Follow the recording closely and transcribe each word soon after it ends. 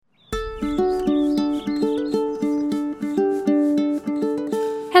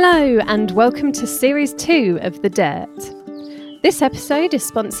Hello and welcome to Series 2 of The Dirt. This episode is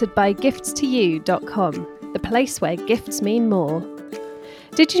sponsored by giftstoyou.com, the place where gifts mean more.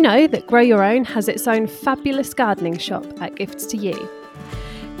 Did you know that Grow Your Own has its own fabulous gardening shop at Gifts to You?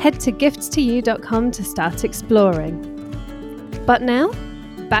 Head to giftstoyou.com to start exploring. But now,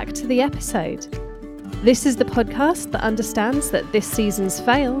 back to the episode. This is the podcast that understands that this season's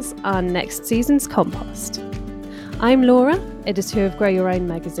fails are next season's compost. I'm Laura, editor of Grow Your Own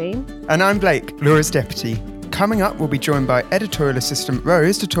magazine. And I'm Blake, Laura's deputy. Coming up, we'll be joined by editorial assistant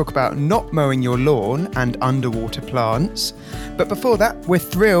Rose to talk about not mowing your lawn and underwater plants. But before that, we're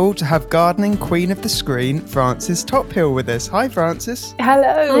thrilled to have gardening queen of the screen, Frances Tophill, with us. Hi, Frances.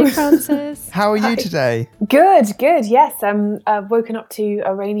 Hello. Hi, Frances. How are you today? Good. Yes, I've woken up to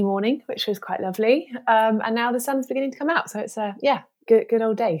a rainy morning, which was quite lovely. And now the sun's beginning to come out. So it's good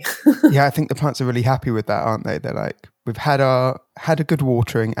old day. Yeah, I think the plants are really happy with that, aren't they? They're like, we've had a good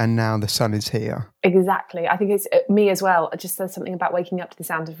watering and now the sun is here. Exactly. I think it's me as well. Just there's something about waking up to the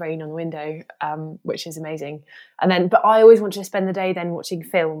sound of rain on the window, which is amazing. But I always want to spend the day then watching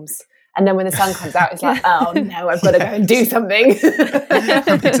films. And then when the sun comes out, it's like, oh no, I've got to go and do something.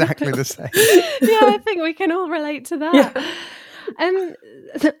 I'm exactly the same. Yeah, I think we can all relate to that.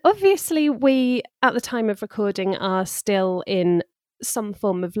 Yeah. Obviously, we, at the time of recording, are still in some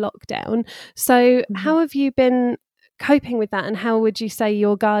form of lockdown. So how have you been coping with that, and how would you say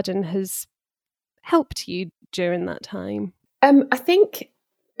your garden has helped you during that time? I think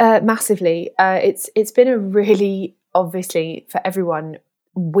massively. It's been a really, obviously for everyone,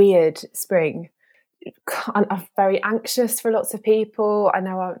 weird spring. I'm very anxious for lots of people. I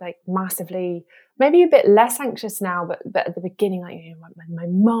know I'm like massively, maybe a bit less anxious now, but at the beginning, like, you know, my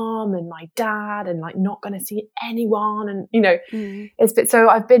mum and my dad, and like not going to see anyone, and you know, so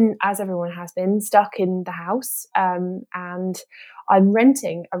I've been, as everyone has been, stuck in the house, and I'm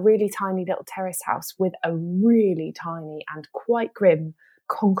renting a really tiny little terrace house with a really tiny and quite grim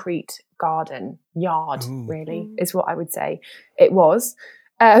concrete garden yard. Really, is what I would say it was.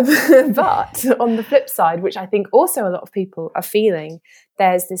 But on the flip side, which I think also a lot of people are feeling,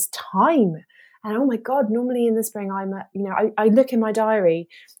 there's this time. And oh my God, normally in the spring, I look in my diary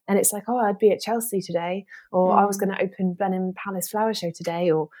and it's like, oh, I'd be at Chelsea today, or I was going to open Blenheim Palace Flower Show today,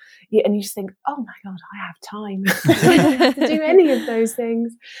 and you just think, oh my God, I have time to do any of those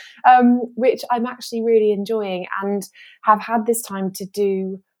things, which I'm actually really enjoying, and have had this time to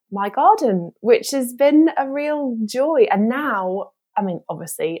do my garden, which has been a real joy. And now, I mean,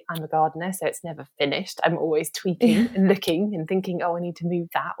 obviously I'm a gardener, so it's never finished. I'm always tweaking and looking and thinking, oh, I need to move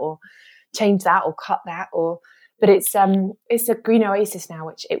that or change that or cut that, but it's a green oasis now,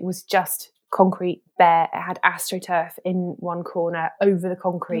 which it was just concrete bare. It had astroturf in one corner over the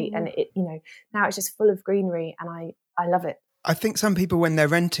concrete, and it, you know, now it's just full of greenery, and I love it. I think some people, when they're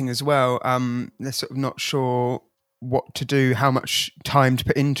renting as well, they're sort of not sure what to do, how much time to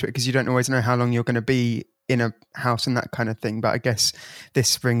put into it, because you don't always know how long you're going to be in a house and that kind of thing. But I guess this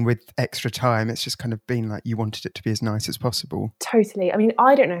spring, with extra time, it's just kind of been like you wanted it to be as nice as possible. Totally. I mean,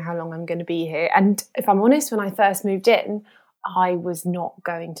 I don't know how long I'm going to be here, and if I'm honest, when I first moved in, I was not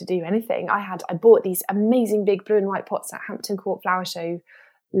going to do anything. I bought these amazing big blue and white pots at Hampton Court Flower Show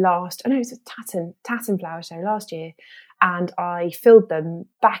it was a Tatton Flower Show last year, and I filled them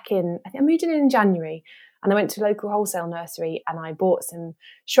back in, I think I moved in January. And I went to a local wholesale nursery and I bought some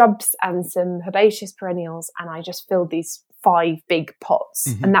shrubs and some herbaceous perennials, and I just filled these 5 big pots,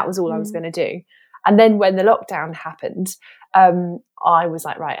 and that was all I was going to do. And then when the lockdown happened, I was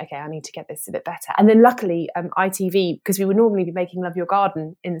like, right, okay, I need to get this a bit better. And then luckily, ITV, because we would normally be making Love Your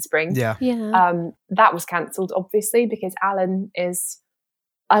Garden in the spring, that was cancelled, obviously, because Alan is,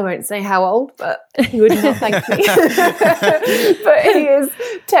 I won't say how old, but he would not thank me. But he is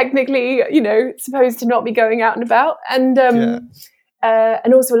technically, you know, supposed to not be going out and about. And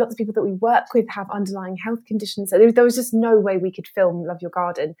also lots of people that we work with have underlying health conditions. So there was just no way we could film Love Your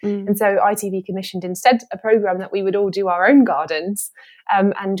Garden. And so ITV commissioned instead a programme that we would all do our own gardens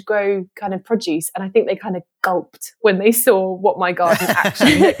and grow kind of produce. And I think they kind of gulped when they saw what my garden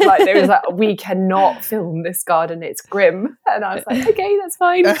actually looked like. They was like, we cannot film this garden, it's grim. And I was like, okay, that's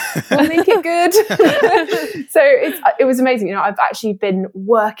fine, we'll make it good. So it was amazing. You know, I've actually been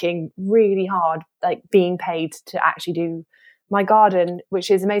working really hard, like being paid to actually do my garden, which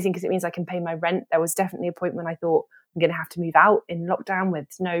is amazing because it means I can pay my rent. There was definitely a point when I thought I'm going to have to move out in lockdown with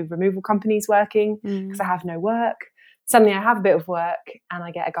no removal companies working because I have no work. Suddenly I have a bit of work and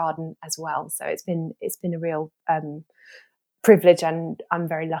I get a garden as well. So it's been a real privilege, and I'm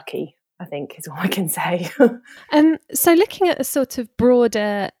very lucky, I think, is all I can say. So looking at a sort of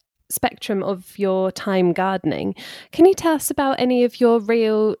broader spectrum of your time gardening, can you tell us about any of your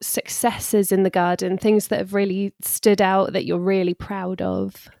real successes in the garden, things that have really stood out that you're really proud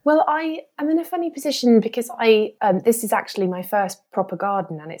of? Well, I'm in a funny position because this is actually my first proper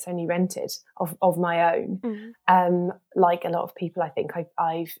garden, and it's only rented of my own. Like a lot of people, I think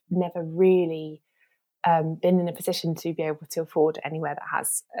I've never really been in a position to be able to afford anywhere that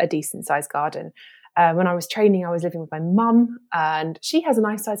has a decent sized garden. When I was training, I was living with my mum, and she has a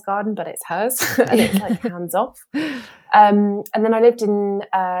nice sized garden, but it's hers and it's like hands off. And then I lived in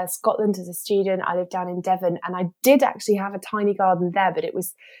Scotland as a student. I lived down in Devon, and I did actually have a tiny garden there, but it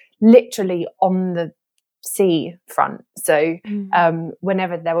was literally on the sea front. So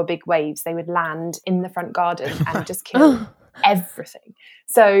whenever there were big waves, they would land in the front garden and just kill everything.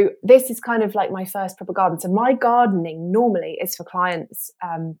 So this is kind of like my first proper garden. So my gardening normally is for clients,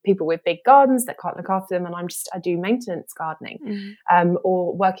 people with big gardens that can't look after them, and I do maintenance gardening,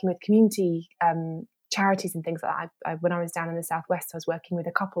 or working with community charities and things like that. When I was down in the southwest, I was working with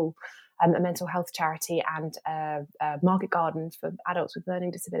a couple, a mental health charity and a market garden for adults with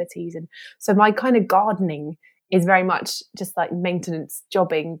learning disabilities. And so my kind of gardening is very much just like maintenance,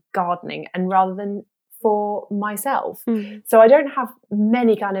 jobbing, gardening, and rather than for myself. So I don't have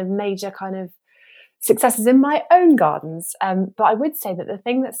many kind of major kind of successes in my own gardens. But I would say that the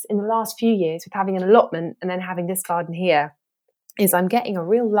thing that's in the last few years with having an allotment and then having this garden here is I'm getting a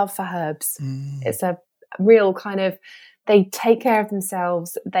real love for herbs. It's a real kind of, they take care of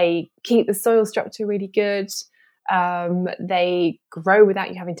themselves. They keep the soil structure really good. They grow without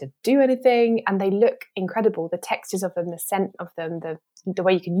you having to do anything, and they look incredible. The textures of them, the scent of them, the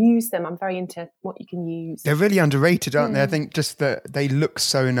way you can use them. I'm very into what you can use. They're really underrated, aren't they? I think just that they look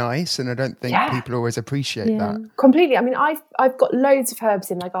so nice, and I don't think people always appreciate that. Completely. I mean, I've got loads of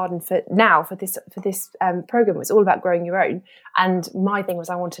herbs in my garden for this program. It's all about growing your own, and my thing was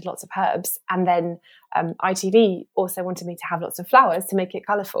I wanted lots of herbs, and then ITV also wanted me to have lots of flowers to make it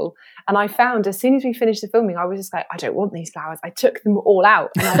colourful. And I found as soon as we finished the filming, I was just like, I don't want these flowers. I took them all out,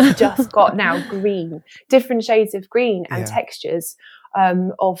 and I've just got now green, different shades of green and textures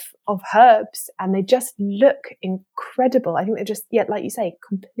of herbs, and they just look incredible. I think they're just, like you say,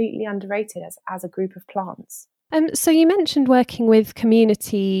 completely underrated as a group of plants. So you mentioned working with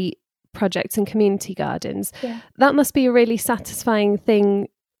community projects and community gardens. That must be a really satisfying thing,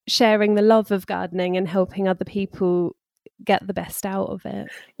 sharing the love of gardening and helping other people get the best out of it.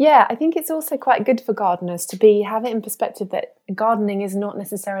 Yeah, I think it's also quite good for gardeners to have it in perspective that gardening is not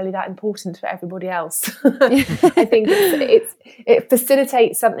necessarily that important for everybody else. I think it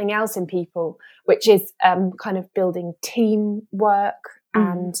facilitates something else in people, which is kind of building teamwork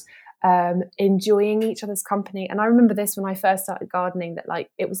and enjoying each other's company. And I remember this when I first started gardening, that like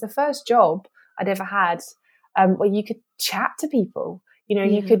it was the first job I'd ever had where you could chat to people. You know,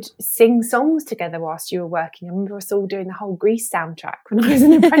 you could sing songs together whilst you were working. I remember us all doing the whole Grease soundtrack when I was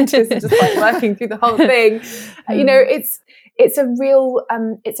an apprentice and just like working through the whole thing. You know, it's a real,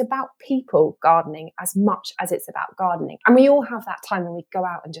 it's about people gardening as much as it's about gardening. And we all have that time when we go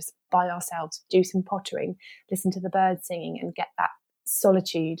out and just by ourselves, do some pottering, listen to the birds singing and get that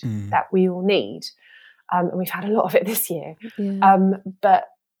solitude that we all need. And we've had a lot of it this year. But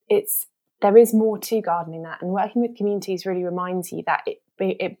there is more to gardening that, and working with communities really reminds you that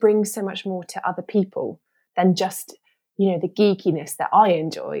it brings so much more to other people than just, you know, the geekiness that I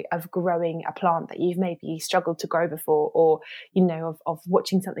enjoy of growing a plant that you've maybe struggled to grow before, or, you know, of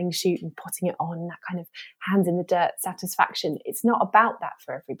watching something shoot and potting it on, that kind of hands in the dirt satisfaction. It's not about that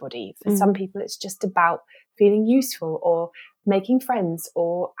for everybody. For some people, it's just about feeling useful or making friends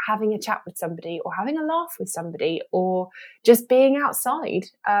or having a chat with somebody or having a laugh with somebody or just being outside.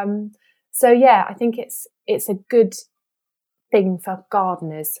 So yeah, I think it's a good thing for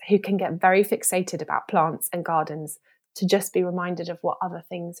gardeners who can get very fixated about plants and gardens to just be reminded of what other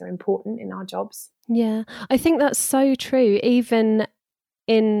things are important in our jobs. Yeah, I think that's so true. Even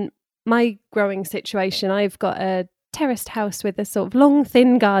in my growing situation, I've got a terraced house with a sort of long,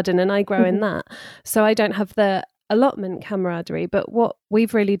 thin garden, and I grow in that. So I don't have the allotment camaraderie. But what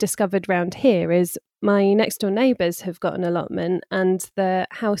we've really discovered around here is my next door neighbours have got an allotment, and the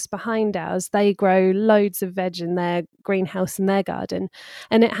house behind ours, they grow loads of veg in their greenhouse and their garden.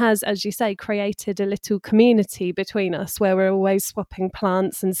 And it has, as you say, created a little community between us where we're always swapping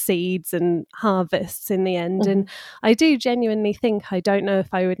plants and seeds and harvests in the end. And I do genuinely think, I don't know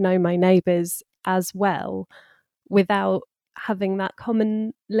if I would know my neighbours as well without having that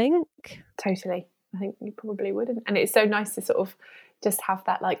common link. Totally. I think you probably wouldn't. And it's so nice to sort of just have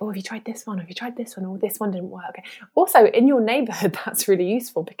that like, oh, have you tried this one? Have you tried this one? Oh, this one didn't work. Also, in your neighbourhood, that's really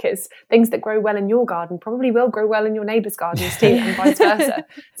useful, because things that grow well in your garden probably will grow well in your neighbour's gardens too, and vice versa.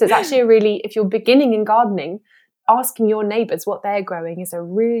 So it's actually a really, if you're beginning in gardening, asking your neighbours what they're growing is a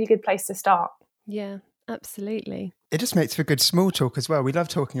really good place to start. Yeah, absolutely. It just makes for good small talk as well. We love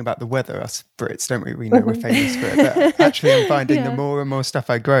talking about the weather, us Brits, don't we? We know we're famous for it. But actually, I'm finding the more and more stuff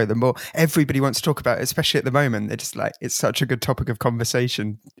I grow, the more everybody wants to talk about it, especially at the moment. They're just like, it's such a good topic of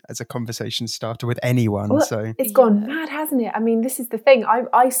conversation as a conversation starter with anyone. Well, so it's gone mad, hasn't it? I mean, this is the thing.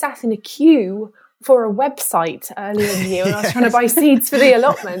 I sat in a queue for a website earlier in the year when I was trying to buy seeds for the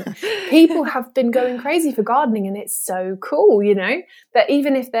allotment. People have been going crazy for gardening, and it's so cool, you know, that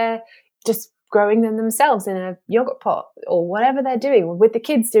even if they're just growing them themselves in a yogurt pot or whatever they're doing, or with the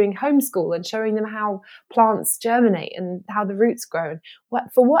kids doing homeschool and showing them how plants germinate and how the roots grow.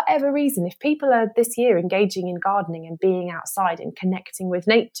 And for whatever reason, if people are this year engaging in gardening and being outside and connecting with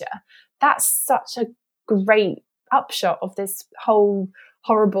nature, that's such a great upshot of this whole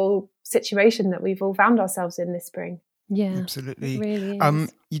horrible situation that we've all found ourselves in this spring. Yeah, absolutely. It really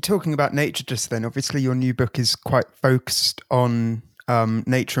is. You're talking about nature just then. Obviously, your new book is quite focused on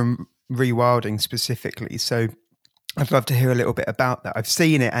nature and rewilding specifically. So I'd love to hear a little bit about that. I've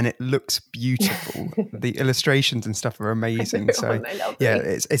seen it and it looks beautiful. The illustrations and stuff are amazing. So yeah,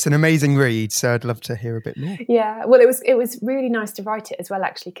 it's an amazing read. So I'd love to hear a bit more. Yeah, well, it was really nice to write it as well,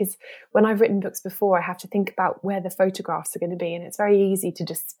 actually, because when I've written books before, I have to think about where the photographs are going to be, and it's very easy to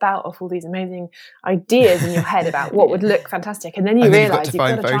just spout off all these amazing ideas in your head about what would look fantastic, and then you realise you've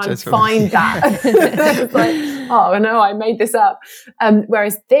got to try and find that. It's like, oh no, I made this up.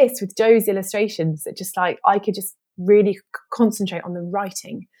 Whereas this, with Joe's illustrations, it just like I could just really concentrate on the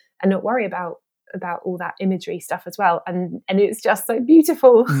writing and not worry about all that imagery stuff as well, and it's just so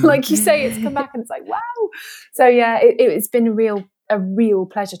beautiful. Like you say, it's come back and it's like, wow. So yeah, it's been a real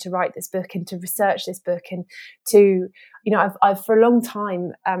pleasure to write this book and to research this book, and to, you know, I've for a long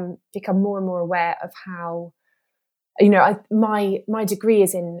time become more and more aware of how, you know, my degree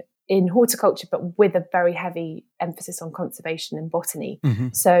is in horticulture, but with a very heavy emphasis on conservation and botany.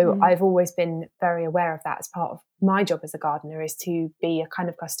 So I've always been very aware of that as part of my job as a gardener, is to be a kind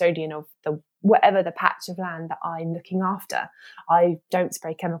of custodian of whatever the patch of land that I'm looking after. I don't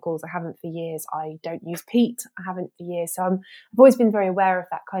spray chemicals. I haven't for years. I don't use peat. I haven't for years. So I've always been very aware of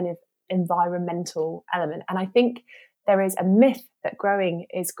that kind of environmental element. And I think there is a myth that growing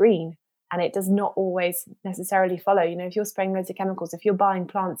is green, and it does not always necessarily follow. You know, if you're spraying loads of chemicals, if you're buying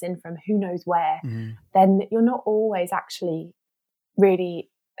plants in from who knows where, then you're not always actually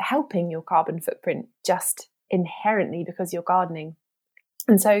really helping your carbon footprint just inherently because you're gardening.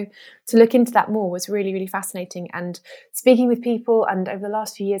 And so to look into that more was really, really fascinating. And speaking with people, and over the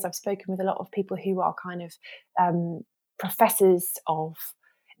last few years, I've spoken with a lot of people who are kind of professors of,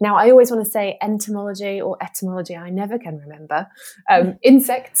 now I always want to say entomology or etymology, I never can remember,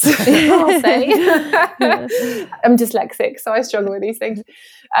 insects, I'll say. I'm dyslexic, so I struggle with these things.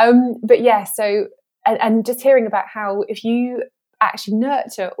 But yeah, so, and just hearing about how if you actually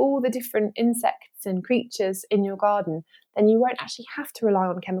nurture all the different insects and creatures in your garden, then you won't actually have to rely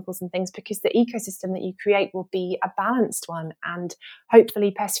on chemicals and things, because the ecosystem that you create will be a balanced one and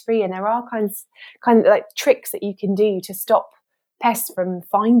hopefully pest-free. And there are kind of like tricks that you can do to stop pests from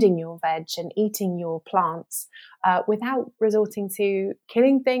finding your veg and eating your plants without resorting to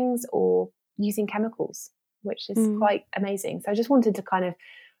killing things or using chemicals, which is quite amazing. So I just wanted to kind of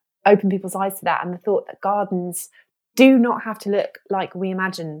open people's eyes to that, and the thought that gardens do not have to look like we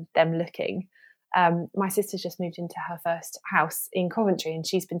imagine them looking. My sister's just moved into her first house in Coventry, and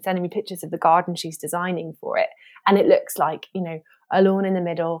she's been sending me pictures of the garden she's designing for it. And it looks like, you know, a lawn in the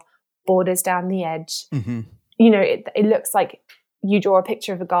middle, borders down the edge. You know, it looks like you draw a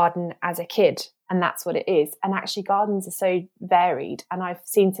picture of a garden as a kid, and that's what it is. And actually gardens are so varied, and I've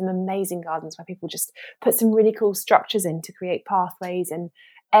seen some amazing gardens where people just put some really cool structures in to create pathways and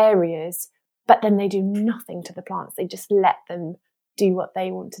areas, but then they do nothing to the plants. They just let them do what they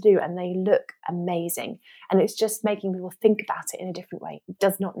want to do, and they look amazing. And it's just making people think about it in a different way. It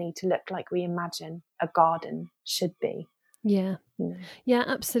does not need to look like we imagine a garden should be. Yeah,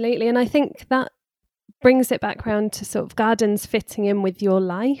 absolutely. And I think that brings it back round to sort of gardens fitting in with your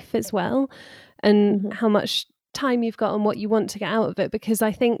life as well, and how much time you've got and what you want to get out of it. Because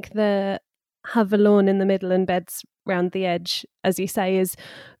I think the have a lawn in the middle and beds round the edge, as you say, is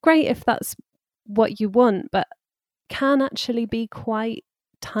great if that's what you want, but can actually be quite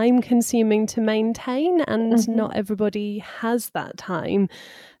time consuming to maintain, and not everybody has that time.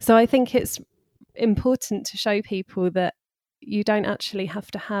 So I think it's important to show people that you don't actually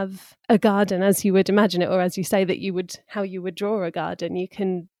have to have a garden as you would imagine it, or as you say that you would, how you would draw a garden. You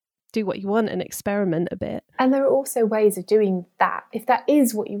can do what you want and experiment a bit. And there are also ways of doing that if that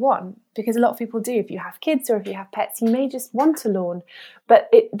is what you want, because a lot of people do. If you have kids or if you have pets, you may just want a lawn. But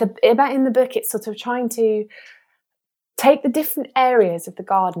in the book, it's sort of trying to take the different areas of the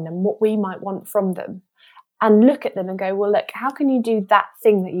garden and what we might want from them and look at them and go, well, look, how can you do that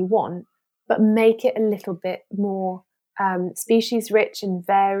thing that you want, but make it a little bit more species rich and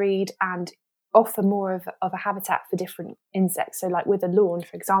varied and offer more of a habitat for different insects. So like with a lawn,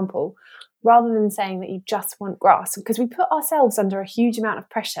 for example, rather than saying that you just want grass, because we put ourselves under a huge amount of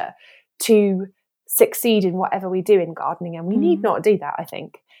pressure to succeed in whatever we do in gardening, and we need not do that, I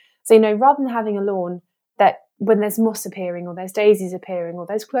think. So, rather than having a lawn that when there's moss appearing or there's daisies appearing or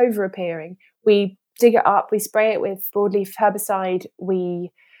there's clover appearing, we dig it up, we spray it with broadleaf herbicide,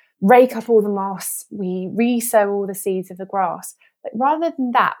 we rake up all the moss, we re-sow all the seeds of the grass. But rather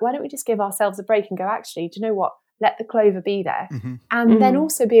than that, why don't we just give ourselves a break and go, actually, do you know what? Let the clover be there. And then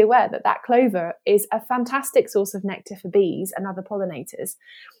also be aware that that clover is a fantastic source of nectar for bees and other pollinators.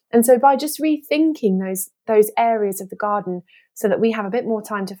 And so by just rethinking those areas of the garden so that we have a bit more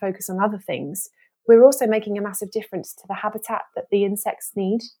time to focus on other things, we're also making a massive difference to the habitat that the insects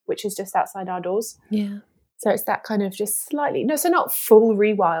need, which is just outside our doors. Yeah. So it's that kind of just slightly, so not full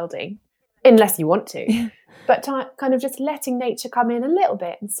rewilding, unless you want to, but kind of just letting nature come in a little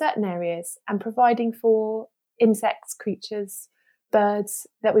bit in certain areas and providing for insects, creatures, birds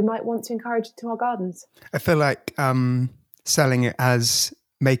that we might want to encourage into our gardens. I feel like selling it as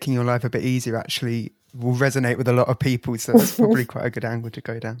making your life a bit easier actually will resonate with a lot of people. So that's probably quite a good angle to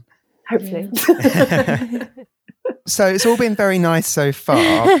go down. Hopefully. Yeah. So it's all been very nice so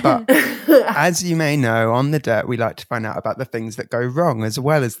far, but as you may know, on The Dirt, we like to find out about the things that go wrong as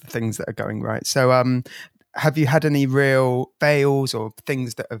well as the things that are going right. So have you had any real fails or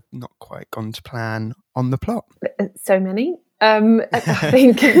things that have not quite gone to plan on the plot? So many. I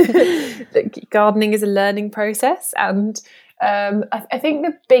think that gardening is a learning process. And I think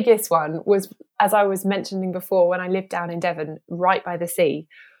the biggest one was, as I was mentioning before, when I lived down in Devon, right by the sea.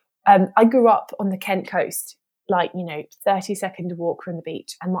 I grew up on the Kent coast, 30-second walk from the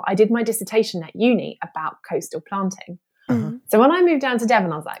beach. And I did my dissertation at uni about coastal planting. Uh-huh. So when I moved down to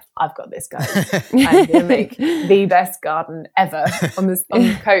Devon, I was like, I've got this, guys. I'm going to make the best garden ever on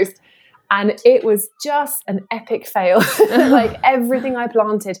the coast. And it was just an epic fail. Like everything I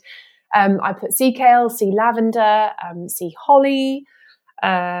planted, I put sea kale, sea lavender, sea holly,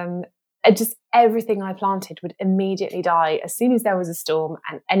 just everything I planted would immediately die as soon as there was a storm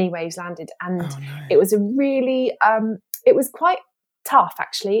and any waves landed. And it was it was quite tough,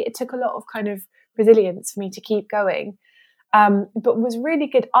 actually. It took a lot of kind of resilience for me to keep going. But was really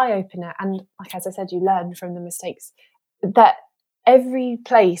good eye-opener. And like, as I said, you learn from the mistakes that every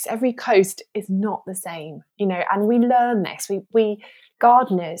place, every coast is not the same, and we learn this. We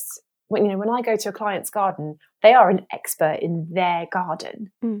gardeners, when I go to a client's garden, they are an expert in their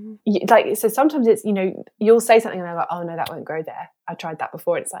garden. Mm-hmm. So sometimes it's, you'll say something and they're like, oh no, that won't grow there. I tried that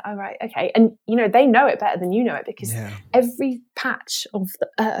before. And it's like, oh right, okay. And, they know it better than you know it because every patch of the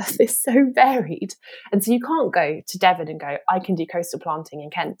earth is so varied. And so you can't go to Devon and go, I can do coastal planting in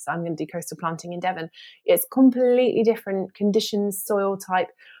Kent, so I'm going to do coastal planting in Devon. It's completely different conditions, soil type.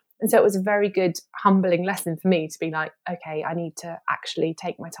 And so it was a very good, humbling lesson for me to be like, okay, I need to actually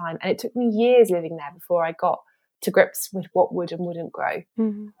take my time. And it took me years living there before I got to grips with what would and wouldn't grow.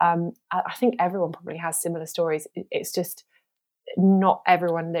 Mm-hmm. I think everyone probably has similar stories. It's just not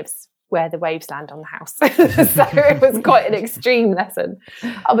everyone lives where the waves land on the house. So it was quite an extreme lesson.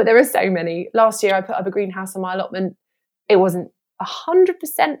 Oh, but there are so many. Last year I put up a greenhouse on my allotment. It wasn't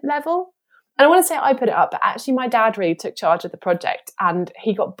 100% level. And I want to say I put it up, but actually my dad really took charge of the project and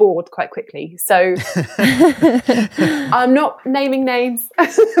he got bored quite quickly. So I'm not naming names,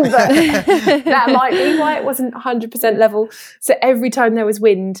 but that might be why it wasn't 100% level. So every time there was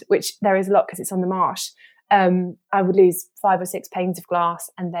wind, which there is a lot because it's on the marsh, I would lose 5 or 6 panes of glass.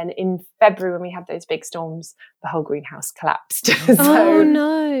 And then in February, when we had those big storms, the whole greenhouse collapsed. So, oh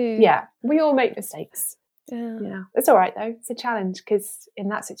no. Yeah, we all make mistakes. Yeah, it's all right though. It's a challenge because in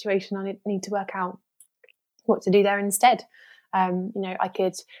that situation I need to work out what to do there instead.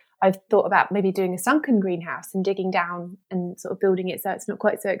 I've thought about maybe doing a sunken greenhouse and digging down and sort of building it so it's not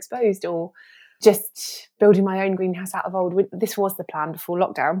quite so exposed, or just building my own greenhouse out of old. This was the plan before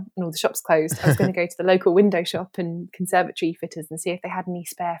lockdown and all the shops closed. I was going to go to the local window shop and conservatory fitters and see if they had any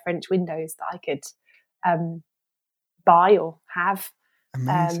spare French windows that I could buy or have.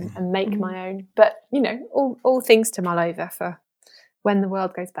 And make my own, but all things to mull over for when the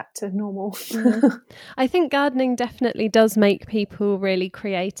world goes back to normal. I think gardening definitely does make people really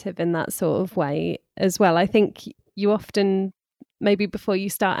creative in that sort of way as well. I think you often, maybe before you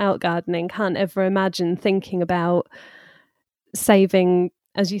start out gardening, can't ever imagine thinking about saving,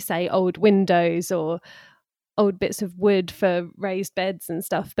 as you say, old windows or old bits of wood for raised beds and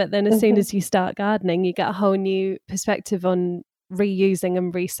stuff. But then as soon as you start gardening, you get a whole new perspective on reusing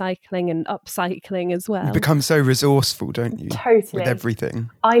and recycling and upcycling as well. You become so resourceful, don't you? Totally. With everything.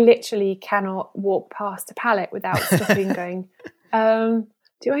 I literally cannot walk past a pallet without stopping and going,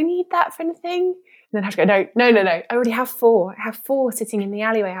 do I need that for anything? And then I have to go, no. I already have 4. I have 4 sitting in the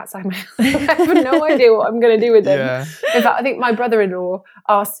alleyway outside my house. I have no idea what I'm going to do with them. Yeah. In fact, I think my brother-in-law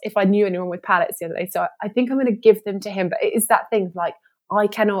asked if I knew anyone with pallets the other day. So I think I'm going to give them to him. But it is that thing of like, I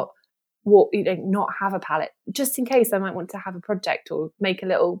cannot not have a pallet just in case I might want to have a project or make a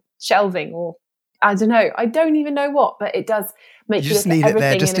little shelving or I don't know. I don't even know what, but it does make you just need it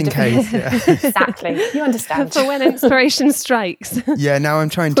there just in case. Yeah. Exactly. You understand. For when inspiration strikes. Yeah, now I'm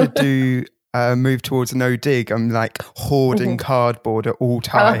trying to do move towards no dig. I'm like hoarding cardboard at all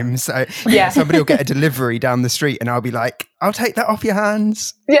times. So somebody will get a delivery down the street and I'll be like, I'll take that off your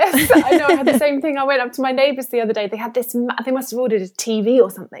hands. Yes, I know. I had the same thing. I went up to my neighbours the other day. They had this, they must have ordered a TV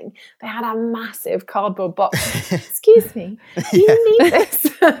or something. They had a massive cardboard box. Excuse me, do you need this?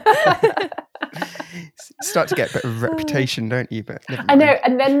 Start to get a bit of reputation, don't you? But I know.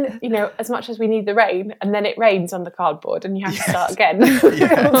 And then, as much as we need the rain, and then it rains on the cardboard and you have to start again.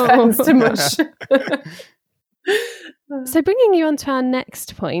 It all turns to mush. So bringing you on to our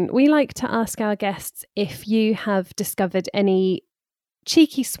next point, we like to ask our guests if you have discovered any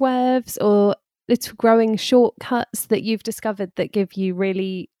cheeky swerves or little growing shortcuts that you've discovered that give you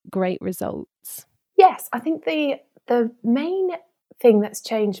really great results. Yes, I think the main thing that's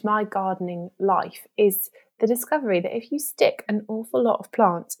changed my gardening life is the discovery that if you stick an awful lot of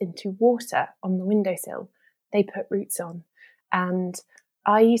plants into water on the windowsill, they put roots on. And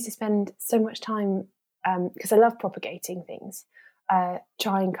I used to spend so much time because I love propagating things,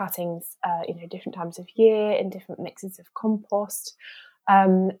 trying cuttings, different times of year in different mixes of compost,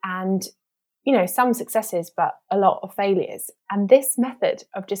 and some successes, but a lot of failures. And this method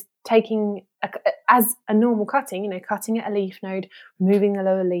of just taking as a normal cutting, cutting at a leaf node, removing the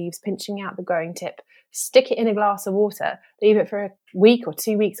lower leaves, pinching out the growing tip, stick it in a glass of water, leave it for a week or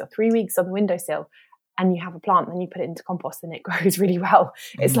 2 weeks or 3 weeks on the windowsill, and you have a plant. Then you put it into compost, and it grows really well.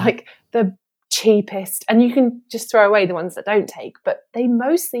 It's like the cheapest, and you can just throw away the ones that don't take, but they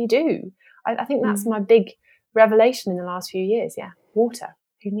mostly do. I think that's my big revelation in the last few years. Yeah, water.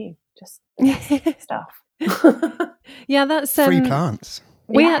 Who knew? Just stuff. Yeah, that's free plants.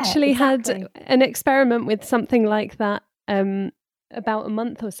 We actually had an experiment with something like that about a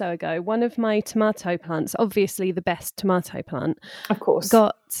month or so ago. One of my tomato plants, obviously the best tomato plant, of course,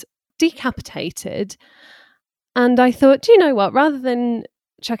 got decapitated, and I thought, do you know what? Rather than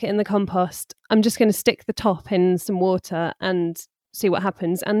chuck it in the compost, I'm just going to stick the top in some water and see what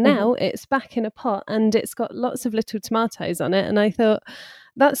happens. And now it's back in a pot and it's got lots of little tomatoes on it. And I thought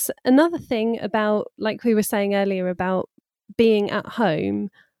that's another thing about, like we were saying earlier, about being at home.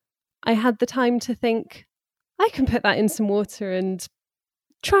 I had the time to think, I can put that in some water and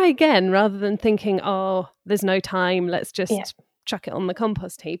try again, rather than thinking, oh, there's no time, let's just chuck it on the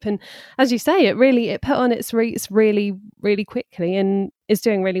compost heap. And as you say, it put on its roots really, really quickly and is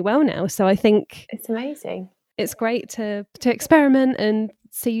doing really well now. So I think it's amazing. It's great to experiment and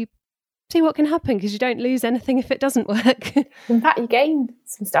see what can happen, because you don't lose anything if it doesn't work. In fact, you gain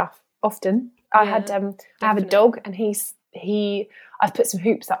some stuff often. I have a dog, and I've put some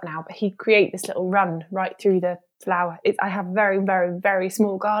hoops up now, but he'd create this little run right through the flower. I have a very, very, very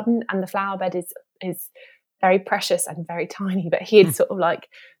small garden, and the flower bed is very precious and very tiny, but he had sort of like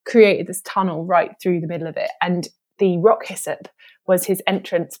created this tunnel right through the middle of it, and the rock hyssop was his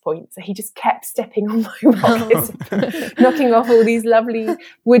entrance point. So he just kept stepping on my rock hyssop, knocking off all these lovely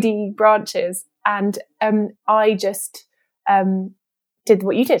woody branches. And I just did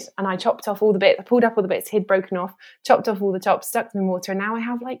what you did. And I chopped off all the bits, I pulled up all the bits he'd broken off, chopped off all the tops, stuck them in water. And now I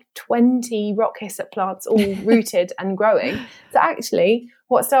have like 20 rock hyssop plants all rooted and growing. So actually,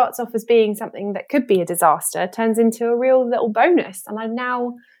 what starts off as being something that could be a disaster turns into a real little bonus. And I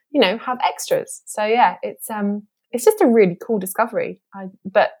now, have extras. So yeah, it's just a really cool discovery.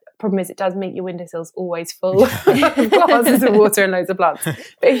 But problem is, it does make your windowsills always full of glasses of water and loads of plants.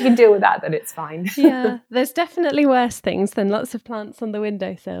 But if you can deal with that, then it's fine. Yeah, there's definitely worse things than lots of plants on the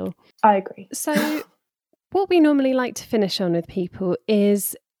windowsill. I agree. So what we normally like to finish on with people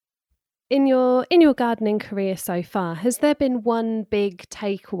is in your gardening career so far, has there been one big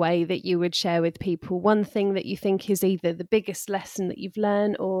takeaway that you would share with people? One thing that you think is either the biggest lesson that you've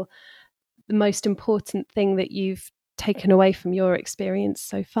learned or the most important thing that you've taken away from your experience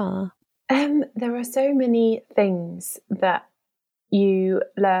so far? There are so many things that you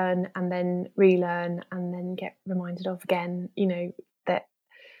learn and then relearn and then get reminded of again, you know, that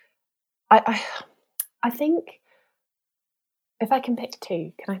I think if I can pick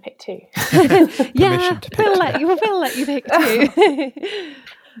two, can I pick two? Yeah, we'll let you pick two.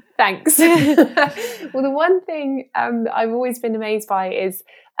 Thanks. Well, the one thing I've always been amazed by is,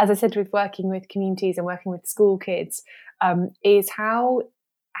 as I said, with working with communities and working with school kids, is how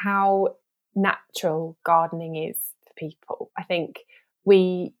natural gardening is for people. I think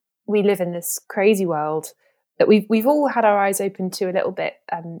we live in this crazy world that we've all had our eyes open to a little bit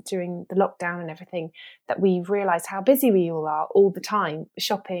during the lockdown and everything, that we've realised how busy we all are all the time,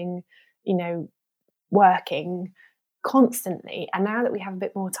 shopping, you know, working constantly. And now that we have a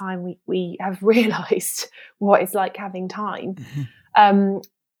bit more time, we have realised what it's like having time. Mm-hmm.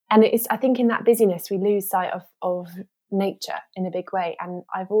 And it's, I think in that busyness, we lose sight of nature in a big way. And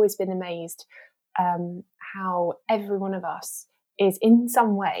I've always been amazed how every one of us is in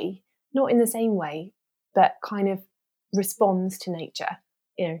some way, not in the same way, but kind of responds to nature,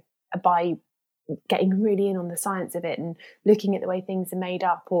 you know, by getting really in on the science of it and looking at the way things are made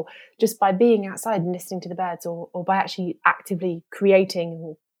up, or just by being outside and listening to the birds, or by actually actively creating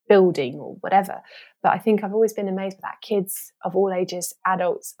or building or whatever. But I think I've always been amazed with that. Kids of all ages,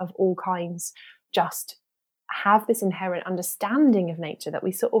 adults of all kinds, just have this inherent understanding of nature that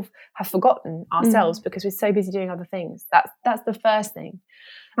we sort of have forgotten ourselves because we're so busy doing other things. That's the first thing.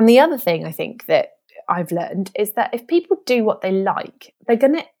 And the other thing I think that I've learned is that if people do what they like, they're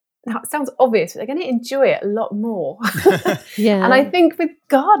going to, now it sounds obvious, but they're going to enjoy it a lot more. Yeah. And I think with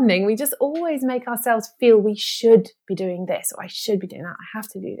gardening, we just always make ourselves feel we should be doing this, or I should be doing that. I have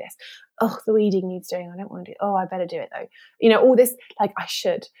to do this. Oh, the weeding needs doing. I don't want to do it. Oh, I better do it though. You know, all this, like, I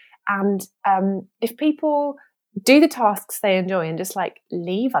should. And if people do the tasks they enjoy and just like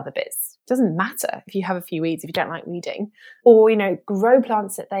leave other bits, it doesn't matter if you have a few weeds, if you don't like weeding, or, you know, grow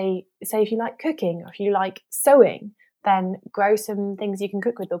plants that they say, if you like cooking or if you like sewing, then grow some things you can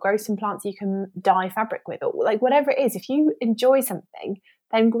cook with, or grow some plants you can dye fabric with, or like whatever it is. If you enjoy something,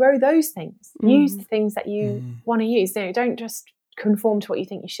 then grow those things. Use the things that you want to use. You know, don't just conform to what you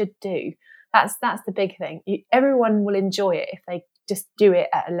think you should do. That's the big thing. Everyone will enjoy it if they just do it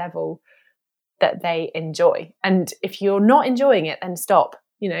at a level that they enjoy. And if you're not enjoying it, then stop.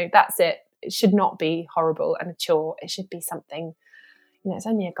 You know, that's it. It should not be horrible and a chore. It should be something, you know, it's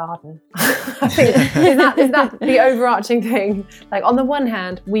only a garden. I think is that the overarching thing? Like, on the one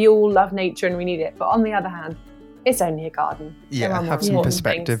hand, we all love nature and we need it, but on the other hand, it's only a garden. Yeah, have some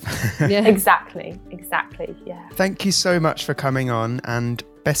perspective. Yeah. Exactly. Yeah. Thank you so much for coming on, and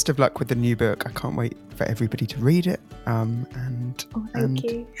best of luck with the new book. I can't wait for everybody to read it. Thank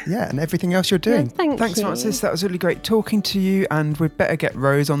you. Yeah, and everything else you're doing. Yeah, Thanks, you. Frances. That was really great talking to you. And we'd better get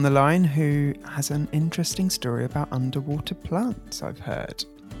Rose on the line, who has an interesting story about underwater plants, I've heard.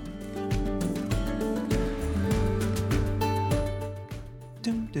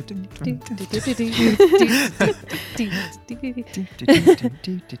 Is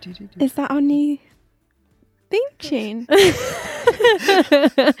that our new theme tune?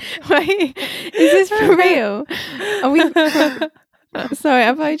 Wait, is this for real? Are we? Sorry,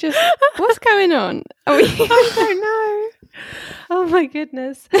 have I just? What's going on? Are we? I don't know. Oh my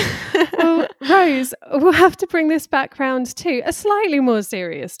goodness. Well, Rose, we'll have to bring this back round to a slightly more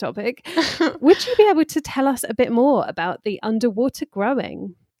serious topic. Would you be able to tell us a bit more about the underwater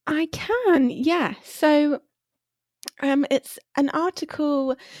growing? I can, yeah. So it's an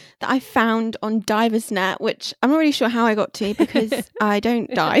article that I found on Divers Net, which I'm not really sure how I got to because I don't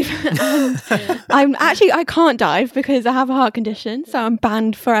dive. I can't dive because I have a heart condition, so I'm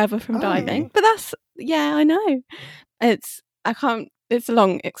banned forever from diving. But I know. It's a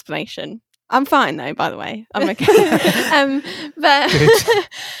long explanation. I'm fine though, by the way. I'm okay. But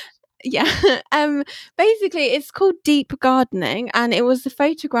yeah, basically it's called Deep Gardening, and it was the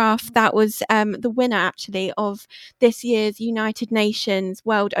photograph that was the winner actually of this year's United Nations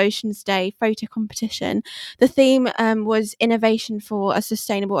World Oceans Day photo competition. The theme was Innovation for a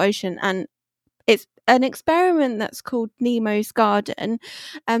Sustainable Ocean, and it's an experiment that's called Nemo's Garden.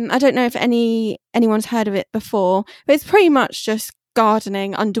 I don't know if anyone's heard of it before, but it's pretty much just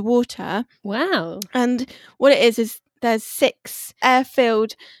gardening underwater. Wow. And what it is there's 6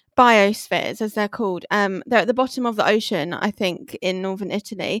 air-filled biospheres, as they're called. They're at the bottom of the ocean, I think, in northern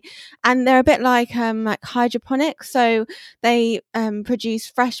Italy, and they're a bit like hydroponics. So they produce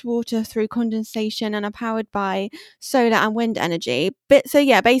fresh water through condensation and are powered by solar and wind energy.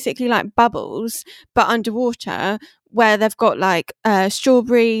 Basically like bubbles, but underwater, where they've got like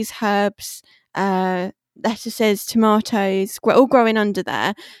strawberries, herbs, lettuces, tomatoes, all growing under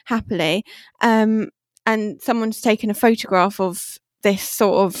there happily. And someone's taken a photograph of this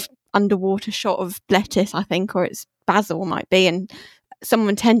sort of underwater shot of lettuce, I think, or it's basil might be, and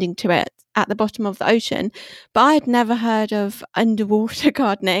someone tending to it at the bottom of the ocean. But I had never heard of underwater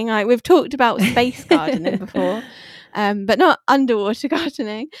gardening. We've talked about space gardening before, but not underwater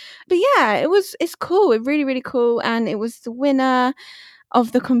gardening. But yeah, it's cool. It's really, really cool. And it was the winner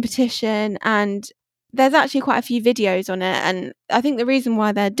of the competition, and there's actually quite a few videos on it, and I think the reason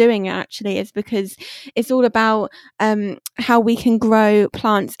why they're doing it actually is because it's all about how we can grow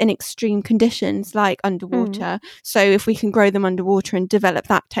plants in extreme conditions like underwater. So if we can grow them underwater and develop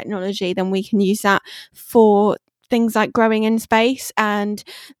that technology, then we can use that for things like growing in space. And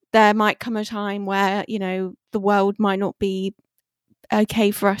there might come a time where, you know, the world might not be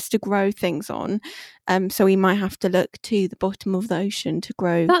okay for us to grow things on, so we might have to look to the bottom of the ocean to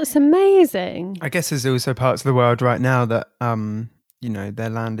grow. That's amazing. I guess there's also parts of the world right now that you know, their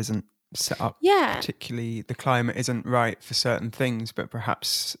land isn't set up particularly, the climate isn't right for certain things, but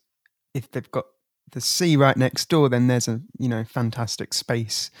perhaps if they've got the sea right next door, then there's a, you know, fantastic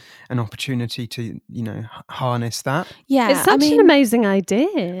space and opportunity to, you know, harness that. Yeah, it's such an amazing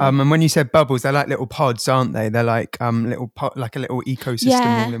idea. And when you said bubbles, they're like little pods, aren't they? They're like like a little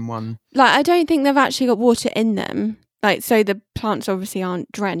ecosystem all in one. Like, I don't think they've actually got water in them. Like, so the plants obviously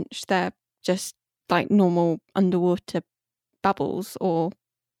aren't drenched. They're just like normal underwater bubbles, or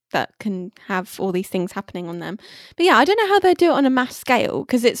that can have all these things happening on them. But yeah, I don't know how they do it on a mass scale,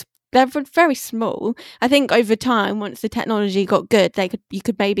 because they're very small. I think over time, once the technology got good, you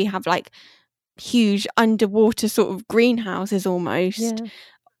could maybe have like huge underwater sort of greenhouses almost,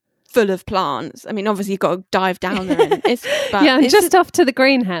 full of plants. I mean, obviously you've got to dive down there. I'm just off to the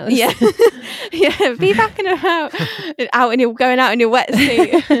greenhouse. Yeah, yeah. Be back in out, and you're going out in your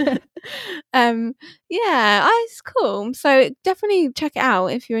wetsuit. It's cool. So definitely check it out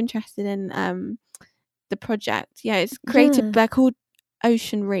if you're interested in the project. Yeah, it's created. They're called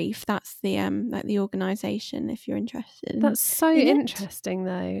Ocean Reef. That's the like the organisation, if you're interested. That's so interesting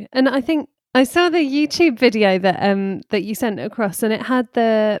though. And I think I saw the YouTube video that you sent across, and it had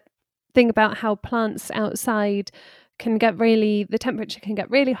the thing about how plants outside can get the temperature can get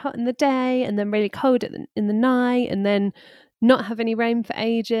really hot in the day and then really cold in the night, and then not have any rain for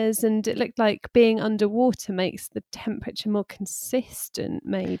ages, and it looked like being underwater makes the temperature more consistent,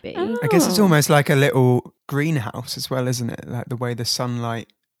 maybe. I guess it's almost like a little greenhouse as well, isn't it? Like the way the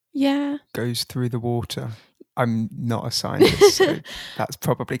sunlight goes through the water. I'm not a scientist, so that's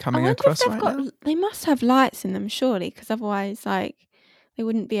probably coming across right now. They must have lights in them, surely, because otherwise, like, they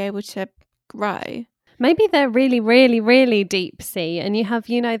wouldn't be able to grow. Maybe they're really, really, really deep sea, and you have,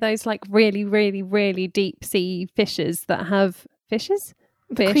 you know, those like really, really, really deep sea fishes that have the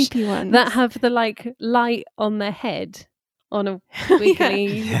creepy ones that have the like light on their head on a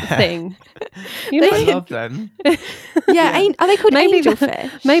wiggly thing. You know? I love them. Are they called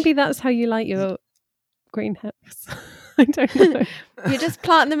angelfish? Maybe that's how you light your greenhouse. I don't know. You just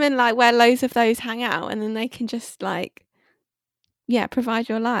plant them in like where loads of those hang out, and then they can just like provide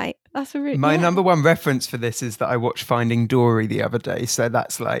your light. That's my number one reference for this is that I watched Finding Dory the other day, so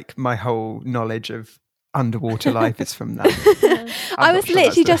that's like my whole knowledge of underwater life is from that. I was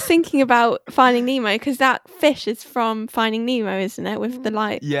literally just thinking about Finding Nemo, because that fish is from Finding Nemo, isn't it, with the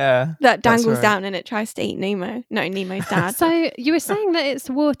light that dangles down and it tries to eat Nemo. No, Nemo's dad. So you were saying that it's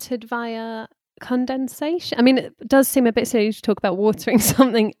watered via condensation. I mean, it does seem a bit silly to talk about watering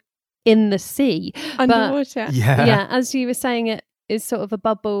something in the sea underwater. As you were saying, it is sort of a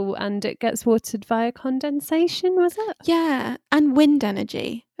bubble and it gets watered via condensation, was it? Yeah, and wind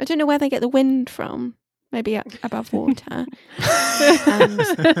energy. I don't know where they get the wind from. Maybe above water.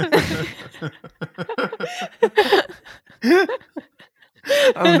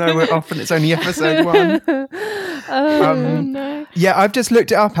 Oh no, we're off and it's only episode 1. No. Yeah, I've just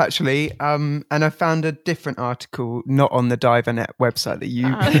looked it up actually, and I found a different article, not on the DiverNet website that you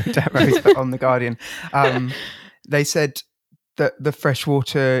demoed, but on The Guardian. They said that the fresh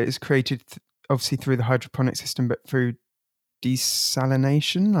water is created obviously through the hydroponic system, but through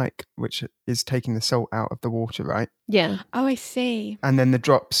desalination, like, which is taking the salt out of the water, right? Yeah. Oh, I see. And then the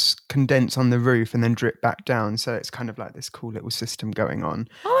drops condense on the roof and then drip back down. So it's kind of like this cool little system going on.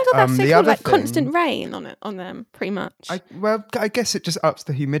 Oh, I thought that's so the cool. other Like thing- constant rain on them, pretty much. I guess it just ups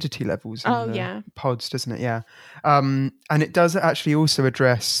the humidity levels in the yeah. pods, doesn't it? Yeah. And it does actually also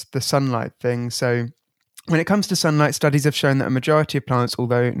address the sunlight thing. So when it comes to sunlight, studies have shown that a majority of plants,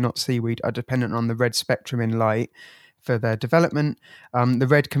 although not seaweed, are dependent on the red spectrum in light for their development. The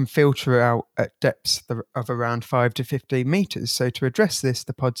red can filter out at depths of around 5 to 15 metres. So to address this,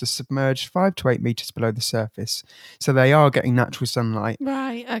 the pods are submerged 5 to 8 metres below the surface. So they are getting natural sunlight.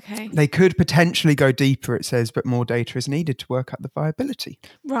 Right, okay. They could potentially go deeper, it says, but more data is needed to work out the viability.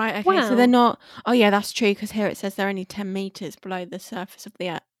 Right, okay. Wow. So they're not... Oh, yeah, that's true, because here it says they're only 10 metres below the surface of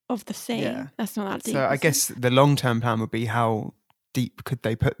the sea. Yeah. That's not that deep. So I is it? guess the long-term plan would be how deep could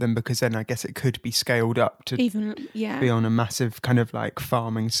they put them, because then I guess it could be scaled up to Even, yeah. be on a massive kind of like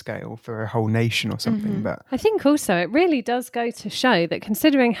farming scale for a whole nation or something. Mm-hmm. But I think also it really does go to show that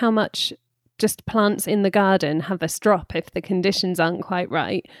considering how much just plants in the garden have us drop if the conditions aren't quite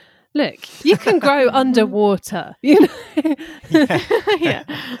right, look, you can grow underwater, you know. Yeah.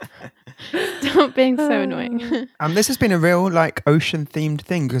 Stop being so annoying. this has been a real like ocean themed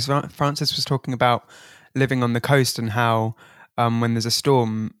thing, because Frances was talking about living on the coast and how when there's a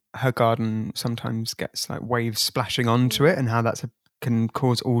storm, her garden sometimes gets like waves splashing onto it, and how that can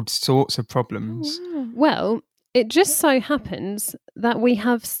cause all sorts of problems. Well, it just so happens that we've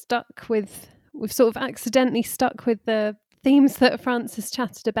sort of accidentally stuck with the themes that Frances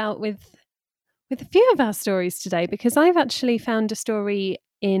chatted about with a few of our stories today, because I've actually found a story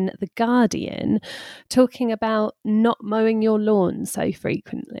in The Guardian talking about not mowing your lawn so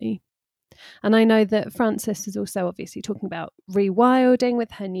frequently. And I know that Frances is also obviously talking about rewilding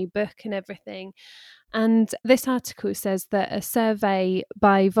with her new book and everything. And this article says that a survey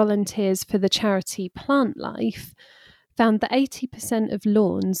by volunteers for the charity Plant Life found that 80% of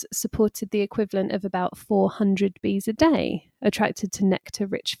lawns supported the equivalent of about 400 bees a day attracted to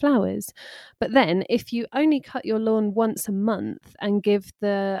nectar-rich flowers. But then if you only cut your lawn once a month and give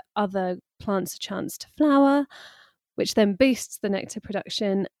the other plants a chance to flower, which then boosts the nectar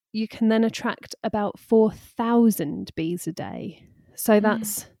production, you can then attract about 4,000 bees a day. So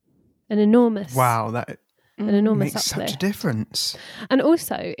that's an enormous... Wow, that an enormous makes uplift. such a difference. And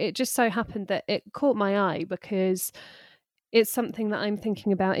also, it just so happened that it caught my eye because it's something that I'm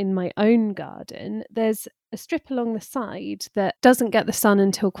thinking about in my own garden. There's a strip along the side that doesn't get the sun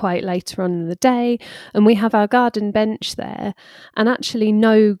until quite later on in the day, and we have our garden bench there, and actually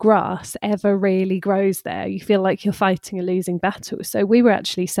no grass ever really grows there. You feel like you're fighting a losing battle. So we were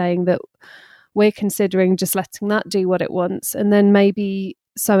actually saying that we're considering just letting that do what it wants, and then maybe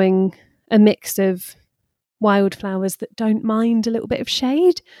sowing a mix of wildflowers that don't mind a little bit of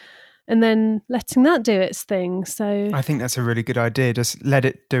shade, and then letting that do its thing. So I think that's a really good idea. Just let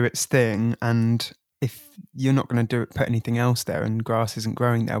it do its thing, and if you're not going to put anything else there and grass isn't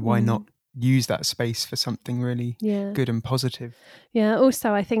growing there, why not use that space for something really good and positive? Yeah,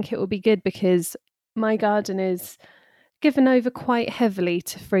 also I think it will be good because my garden is given over quite heavily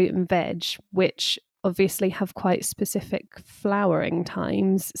to fruit and veg, which obviously have quite specific flowering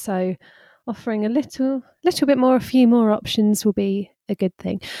times. So offering a few more options will be a good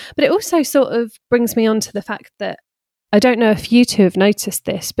thing. But it also sort of brings me on to the fact that I don't know if you two have noticed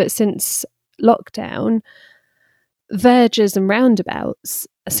this, but since lockdown, verges and roundabouts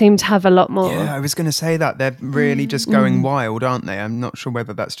seem to have a lot more. Yeah, I was going to say that. They're really just going wild, aren't they? I'm not sure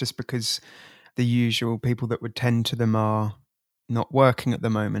whether that's just because the usual people that would tend to them are not working at the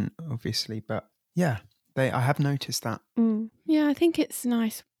moment, obviously. But yeah, I have noticed that. Yeah, I think it's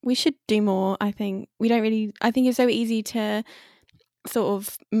nice. We should do more, I think. I think it's so easy to sort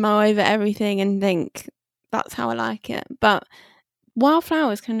of mow over everything and think, that's how I like it. But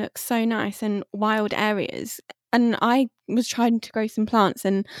wildflowers can look so nice in wild areas. And I was trying to grow some plants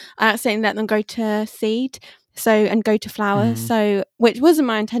and I accidentally let them go to seed and go to flower. So, which wasn't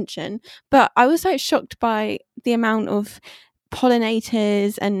my intention. But I was so shocked by the amount of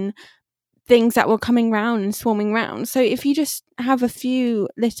pollinators and things that were coming round and swarming round. So if you just have a few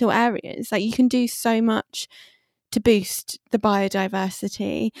little areas, like you can do so much to boost the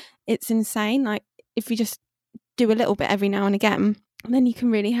biodiversity. It's insane. Like if you just do a little bit every now and again, then you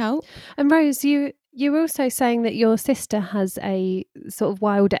can really help. And Rose, you were also saying that your sister has a sort of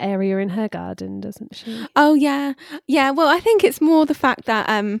wilder area in her garden, doesn't she? Oh yeah. Well, I think it's more the fact that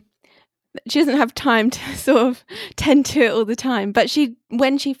she doesn't have time to sort of tend to it all the time. But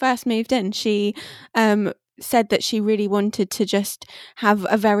when she first moved in, she said that she really wanted to just have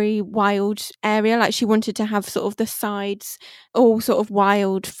a very wild area. Like she wanted to have sort of the sides all sort of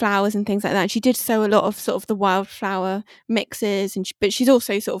wild flowers and things like that. And she did sow a lot of sort of the wildflower mixes, but she's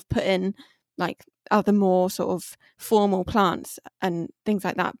also sort of put in like other more sort of formal plants and things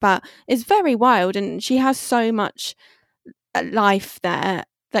like that. But it's very wild, and she has so much life there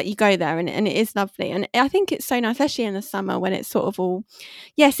that you go there and it is lovely. And I think it's so nice, especially in the summer when it's sort of all,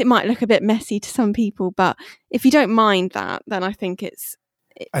 yes, it might look a bit messy to some people, but if you don't mind that, then I think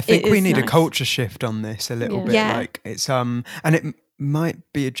I think we need nice. A culture shift on this a little bit. Yeah. Like it's and it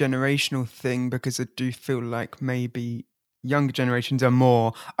might be a generational thing, because I do feel like maybe younger generations are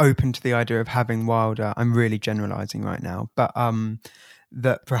more open to the idea of having wilder. I'm really generalizing right now, but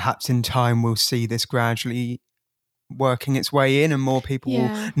that perhaps in time we'll see this gradually working its way in, and more people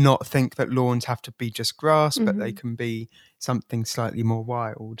will not think that lawns have to be just grass, but they can be something slightly more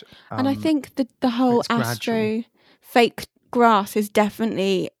wild. And I think the whole astro fake grass is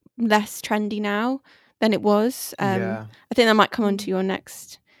definitely less trendy now than it was. I think that might come on to your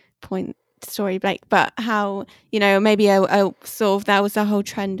next point story, Blake, but how, you know, maybe a sort of, there was a whole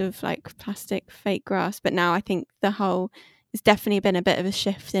trend of like plastic fake grass, but now I think it's definitely been a bit of a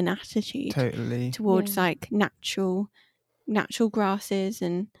shift in attitude towards like natural grasses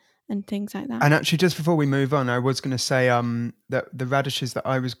and things like that. And actually, just before we move on, I was going to say that the radishes that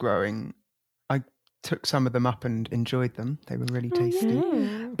I was growing, I took some of them up and enjoyed them. They were really tasty.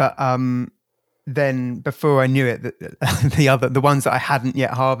 But then before I knew it, the ones that I hadn't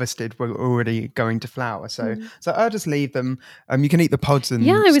yet harvested were already going to flower. So I'll just leave them. You can eat the pods and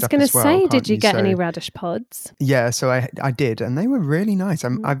I was stuff going to as well, say, did you get So, any radish pods? Yeah, so I did, and they were really nice.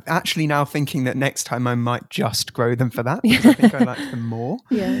 I'm actually now thinking that next time I might just grow them for that, because I think I like them more.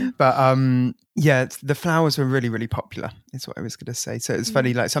 But the flowers were really, really popular, is what I was going to say. So it's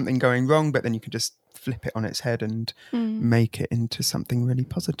funny, like something going wrong, but then you can just flip it on its head and make it into something really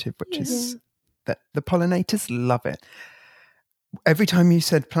positive, which is that the pollinators love it. Every time you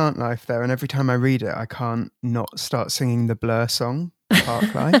said plant life there, and every time I read it, I can't not start singing the Blur song,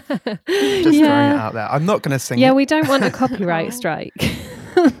 Park Life. Just throwing it out there. I'm not going to sing it. Yeah, we don't want a copyright strike.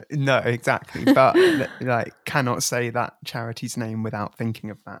 No, exactly. But like, cannot say that charity's name without thinking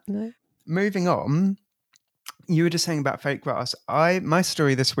of that. No. Moving on, you were just saying about fake grass. My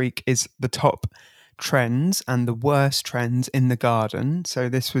story this week is the top trends and the worst trends in the garden. So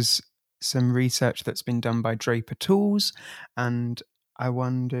this was some research that's been done by Draper Tools, and I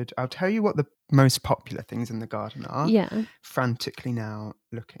wondered, I'll tell you what the most popular things in the garden are. Frantically now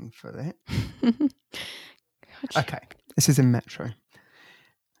looking for it. Okay, this is in Metro.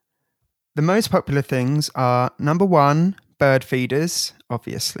 The most popular things are, number 1, bird feeders,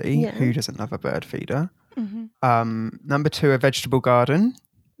 obviously. Who doesn't love a bird feeder? Number 2, a vegetable garden.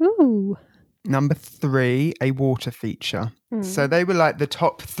 Ooh. Number 3, a water feature. So they were like the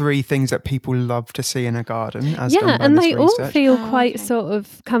top 3 things that people love to see in a garden. As done by and this they research. all feel quite sort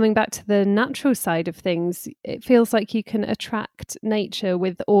of coming back to the natural side of things. It feels like you can attract nature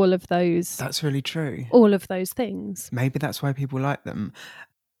with all of those. That's really true. All of those things. Maybe that's why people like them.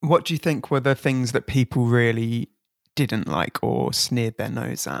 What do you think were the things that people really didn't like or sneered their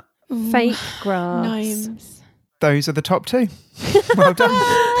nose at? Fake grass. Gnomes. Those are the top 2. Well done.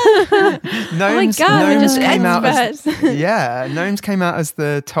 Gnomes, oh my God, gnomes came experts. Gnomes came out as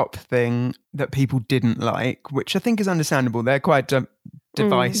the top thing that people didn't like, which I think is understandable. They're quite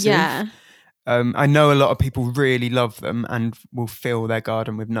divisive. I know a lot of people really love them and will fill their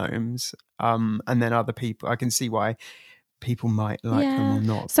garden with gnomes. And then other people, I can see why people might like them or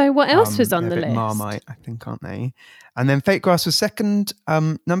not. So what else was on the list? Marmite, I think, aren't they? And then fake grass was second.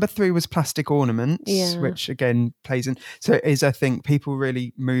 Number 3 was plastic ornaments, which again plays in. So it is, I think, people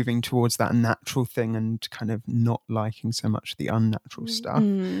really moving towards that natural thing and kind of not liking so much the unnatural stuff.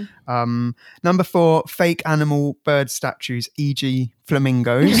 Number 4, fake animal bird statues, e.g.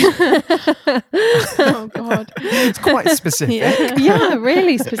 flamingos. Oh God. It's quite specific. Yeah,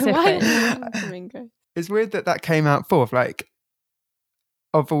 really specific. Flamingo? It's weird that came out fourth. Like,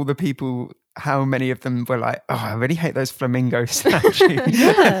 of all the people, how many of them were like, oh, I really hate those flamingo statues.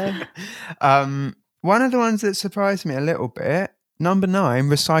 One of the ones that surprised me a little bit, number 9,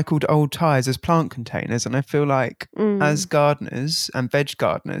 recycled old tyres as plant containers. And I feel like as gardeners and veg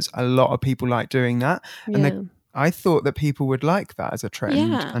gardeners, a lot of people like doing that. And I thought that people would like that as a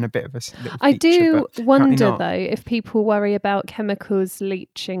trend and a bit of a little feature, I do wonder, though, if people worry about chemicals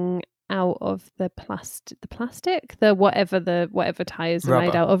leaching out of the plastic, whatever tires are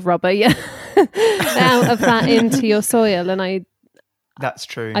made out of, rubber, out of that into your soil. And that's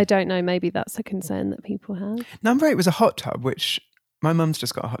true. I don't know, maybe that's a concern that people have. Number 8 was a hot tub, which my mum's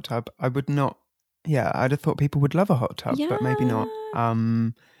just got a hot tub. I would not Yeah, I'd have thought people would love a hot tub, but maybe not.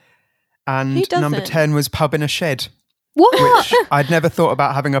 Who And doesn't? number 10 was pub in a shed, What? which I'd never thought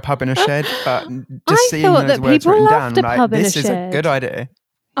about having a pub in a shed, but I just seeing thought those that words people written loved down, a I'm pub like, in a this is a shed. good idea.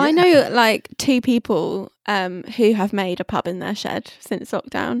 I Yeah. know like 2 people who have made a pub in their shed since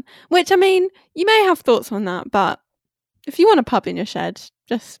lockdown, which, I mean, you may have thoughts on that, but if you want a pub in your shed,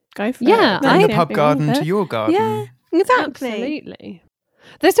 just go for it. Yeah, Bring I the pub garden to your garden. Yeah, exactly. Absolutely.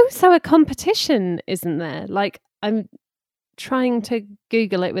 There's also a competition, isn't there? Like, I'm trying to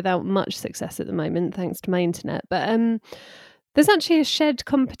Google it without much success at the moment, thanks to my internet. But there's actually a shed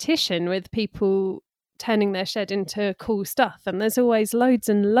competition with people turning their shed into cool stuff. And there's always loads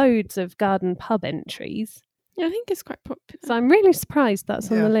and loads of garden pub entries. Yeah, I think it's quite popular. So I'm really surprised that's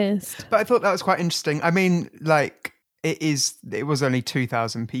on Yeah. the list. But I thought that was quite interesting. I mean, like, it was only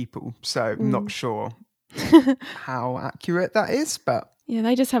 2,000 people, so I'm not sure how accurate that is, but Yeah,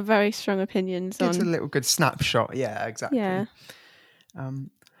 they just have very strong opinions it's a on. little good snapshot. Yeah, exactly. Yeah.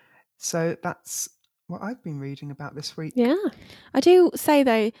 So that's what I've been reading about this week. Yeah. I do say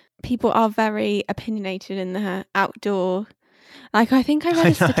though, people are very opinionated in their outdoor. Like, I think I read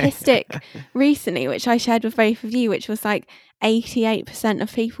a statistic recently, which I shared with both of you, which was like 88%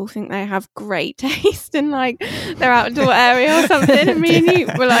 of people think they have great taste in like their outdoor area or something. And me and you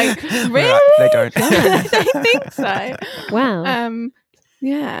were like, really? They don't. I don't think so. Wow.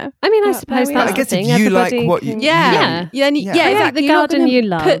 Yeah. I mean, I Well, suppose there we that's are. I guess the thing. if you like Everybody what you can- Yeah. Yeah. Yeah. Yeah. Yeah, I like exactly. the You're not garden gonna you put-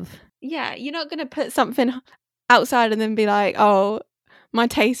 love. Yeah, you're not going to put something outside and then be like, oh, my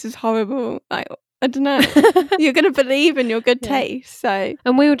taste is horrible. Like, I don't know. You're going to believe in your good Yeah. taste. So,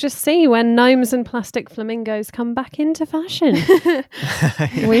 And we'll just see when gnomes and plastic flamingos come back into fashion.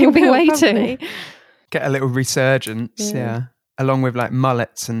 We'll be Will waiting. probably. Get a little resurgence, Yeah. yeah. Along with like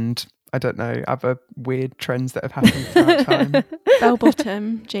mullets and I don't know, other weird trends that have happened throughout time. Bell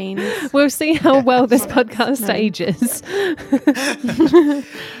bottom jeans. We'll see how well this podcast No. ages.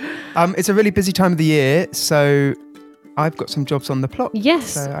 It's a really busy time of the year, so I've got some jobs on the plot.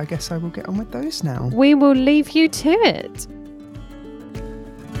 Yes. So I guess I will get on with those now. We will leave you to it.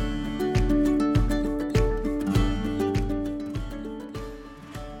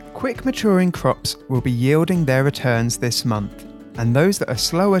 Quick maturing crops will be yielding their returns this month, and those that are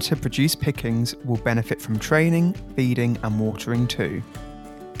slower to produce pickings will benefit from training, feeding and watering too.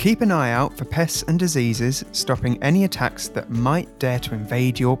 Keep an eye out for pests and diseases, stopping any attacks that might dare to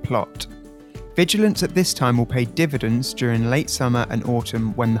invade your plot. Vigilance at this time will pay dividends during late summer and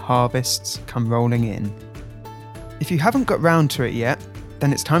autumn when the harvests come rolling in. If you haven't got round to it yet,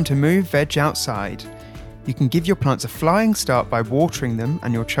 then it's time to move veg outside. You can give your plants a flying start by watering them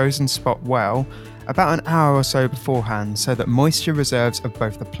and your chosen spot well about an hour or so beforehand so that moisture reserves of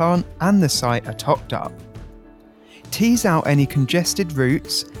both the plant and the site are topped up. Tease out any congested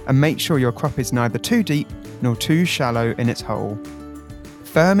roots and make sure your crop is neither too deep nor too shallow in its hole.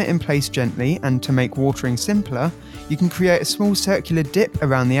 Firm it in place gently, and to make watering simpler, you can create a small circular dip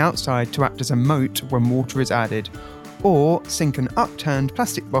around the outside to act as a moat when water is added, or sink an upturned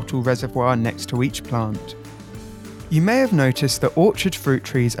plastic bottle reservoir next to each plant. You may have noticed that orchard fruit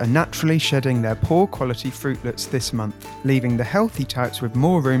trees are naturally shedding their poor quality fruitlets this month, leaving the healthy types with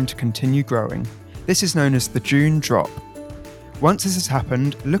more room to continue growing. This is known as the June drop. Once this has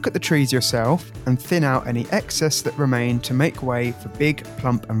happened, look at the trees yourself and thin out any excess that remain to make way for big,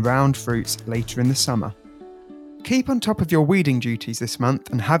 plump and round fruits later in the summer. Keep on top of your weeding duties this month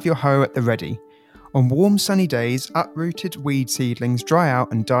and have your hoe at the ready. On warm sunny days, uprooted weed seedlings dry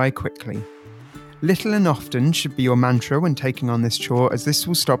out and die quickly. Little and often should be your mantra when taking on this chore, as this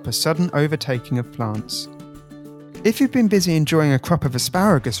will stop a sudden overtaking of plants. If you've been busy enjoying a crop of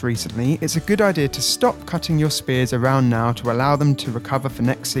asparagus recently, it's a good idea to stop cutting your spears around now to allow them to recover for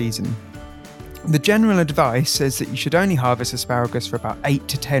next season. The general advice says that you should only harvest asparagus for about 8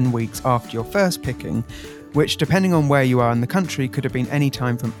 to 10 weeks after your first picking, which, depending on where you are in the country, could have been any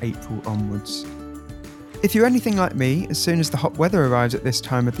time from April onwards. If you're anything like me, as soon as the hot weather arrives at this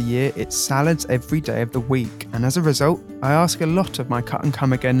time of the year, it's salads every day of the week, and as a result, I ask a lot of my cut and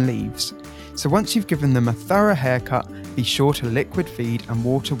come again leaves. So once you've given them a thorough haircut, be sure to liquid feed and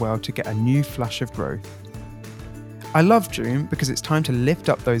water well to get a new flush of growth. I love June because it's time to lift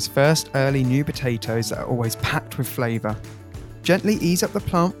up those first early new potatoes that are always packed with flavour. Gently ease up the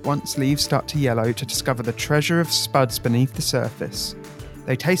plant once leaves start to yellow to discover the treasure of spuds beneath the surface.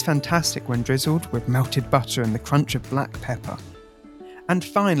 They taste fantastic when drizzled with melted butter and the crunch of black pepper. And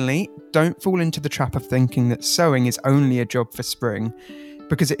finally, don't fall into the trap of thinking that sowing is only a job for spring,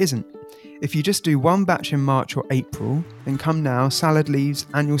 because it isn't. If you just do one batch in March or April, then come now, salad leaves,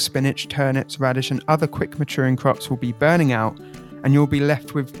 annual spinach, turnips, radish and other quick maturing crops will be burning out, and you'll be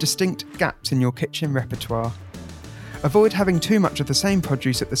left with distinct gaps in your kitchen repertoire. Avoid having too much of the same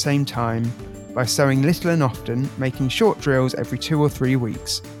produce at the same time by sowing little and often, making short drills every 2 or 3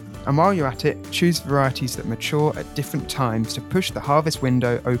 weeks. And while you're at it, choose varieties that mature at different times to push the harvest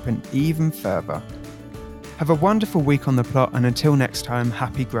window open even further. Have a wonderful week on the plot, and until next time,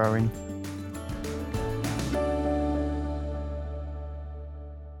 happy growing.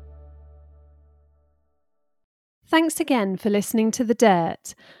 Thanks again for listening to The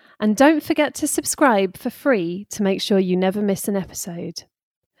Dirt, and don't forget to subscribe for free to make sure you never miss an episode.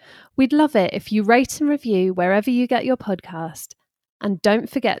 We'd love it if you rate and review wherever you get your podcast, and don't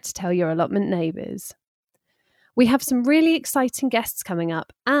forget to tell your allotment neighbours. We have some really exciting guests coming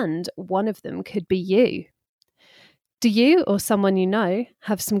up, and one of them could be you. Do you or someone you know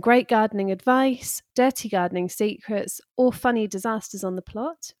have some great gardening advice, dirty gardening secrets, or funny disasters on the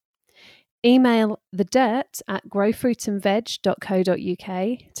plot? Email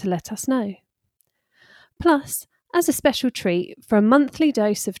thedirt@growfruitandveg.co.uk to let us know. Plus, as a special treat for a monthly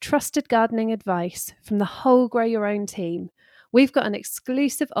dose of trusted gardening advice from the whole Grow Your Own team, we've got an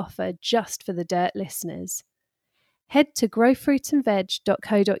exclusive offer just for the Dirt listeners. Head to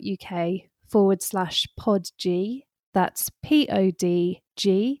growfruitandveg.co.uk/podg, that's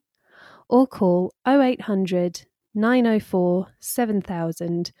PODG, or call 0800 904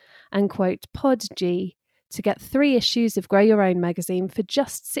 7000 and quote PODG to get 3 issues of Grow Your Own magazine for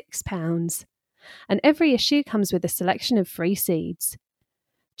just £6. And every issue comes with a selection of free seeds.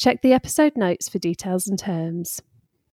 Check the episode notes for details and terms.